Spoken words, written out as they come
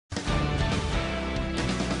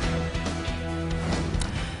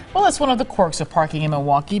Well, that's one of the quirks of parking in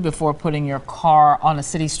Milwaukee. Before putting your car on a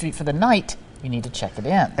city street for the night, you need to check it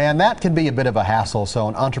in. And that can be a bit of a hassle, so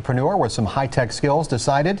an entrepreneur with some high-tech skills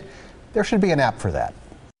decided there should be an app for that.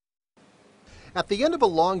 At the end of a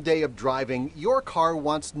long day of driving, your car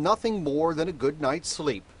wants nothing more than a good night's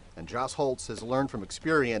sleep. And Josh Holtz has learned from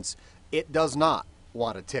experience, it does not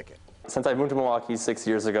want a ticket. Since I moved to Milwaukee 6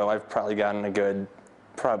 years ago, I've probably gotten a good,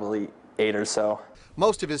 probably 8 or so.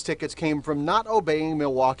 Most of his tickets came from not obeying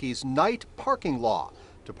Milwaukee's night parking law.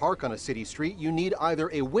 To park on a city street, you need either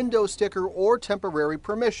a window sticker or temporary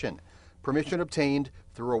permission. Permission obtained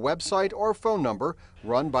through a website or phone number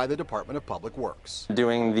run by the Department of Public Works.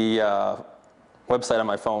 Doing the website on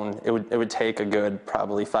my phone, it would take a good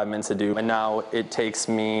probably 5 minutes to do, and now it takes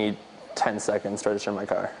me 10 seconds to register my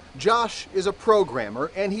car. Josh is a programmer,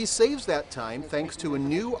 and he saves that time thanks to a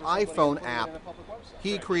new iPhone app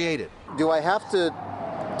he created. Do I have to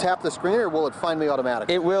tap the screen or will it find me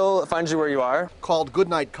automatically? It will find you where you are. Called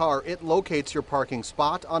Goodnight Car, it locates your parking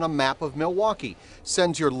spot on a map of Milwaukee,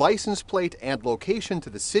 sends your license plate and location to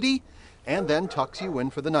the city, and then tucks you in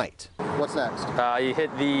for the night. What's next? You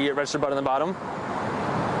hit the register button on the bottom,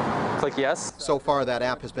 click yes. So far, that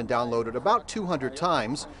app has been downloaded about 200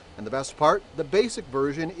 times, and the best part, the basic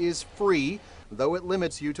version is free, though it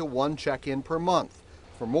limits you to 1 check-in per month.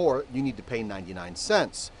 For more, you need to pay 99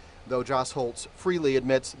 cents. Though Josh Holtz freely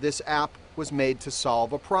admits this app was made to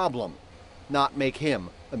solve a problem, not make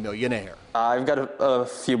him a millionaire. I've got a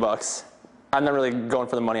few bucks. I'm not really going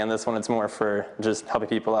for the money on this one. It's more for just helping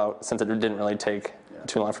people out, since it didn't really take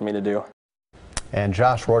too long for me to do. And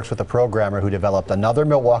Josh works with a programmer who developed another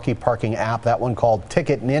Milwaukee parking app, that one called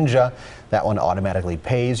Ticket Ninja. That one automatically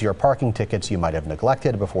pays your parking tickets you might have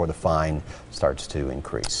neglected before the fine starts to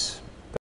increase.